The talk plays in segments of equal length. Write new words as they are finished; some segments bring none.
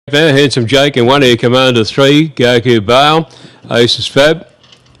There, Handsome Jake and 1 Air Commander 3, Goku Bale, Aces Fab.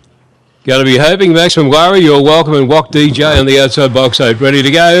 Going to be hoping Maximum Glory, you're welcome, and Wok DJ on the outside box 8. Ready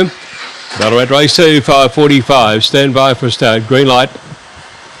to go. Battle at race 2, 5:45. Stand by for a start. Green light.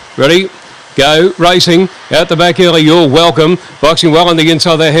 Ready. Go, racing, out the back early, you're welcome. Boxing well on the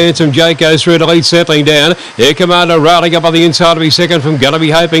inside there, Handsome Jake goes through to lead, settling down. Air Commander railing up on the inside to be second from Gonna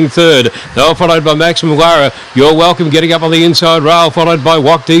Be Hoping third. Now followed by Maximum Lara, you're welcome, getting up on the inside rail, followed by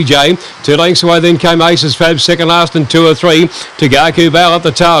Wok DJ. 2 lengths away then came Aces Fab, second last and 2 or 3 to Goku Bale at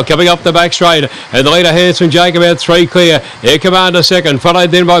the tail, coming up the back straight. And the leader, Handsome Jake, about 3 clear. Air Commander second,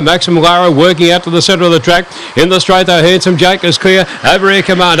 followed then by Maximum Lara, working out to the centre of the track. In the straight though, Handsome Jake is clear over Air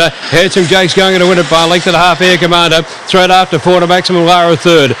Commander. Handsome Jake's going to win it by a length and a half. Air Commander thread after 4 to Maximum Lara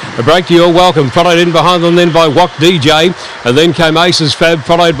third. A break to You're Welcome, followed in behind them then by Wok DJ, and then came Aces Fab,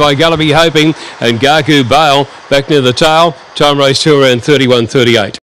 followed by Gonna Be Hoping and Goku Bale back near the tail. Time race 2 around 31:38.